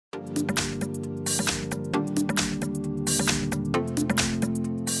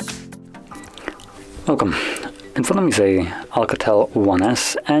Welcome. In front of me is a ALCATEL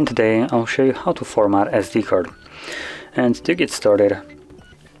 1S, and today I'll show you how to format SD card. And to get started,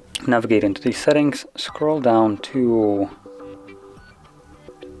 navigate into the settings, scroll down to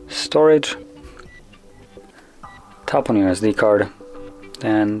storage, tap on your SD card,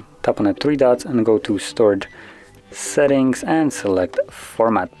 then tap on the three dots and go to storage settings and select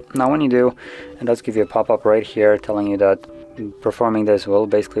format. Now when you do, it does give you a pop-up right here telling you that performing this will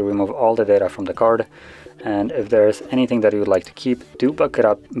basically remove all the data from the card, and if there's anything that you would like to keep, do back it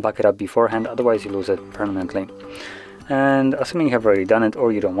up beforehand, otherwise you lose it permanently. And assuming you have already done it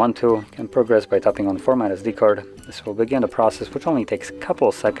or you don't want to, you can progress by tapping on Format SD card. This will begin the process, which only takes a couple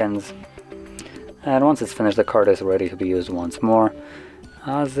of seconds, and once it's finished, the card is ready to be used once more,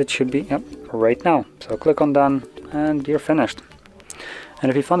 as it should be right now. So click on Done and you're finished. And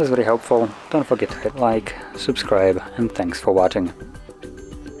if you found this very helpful, don't forget to hit like, subscribe, and thanks for watching.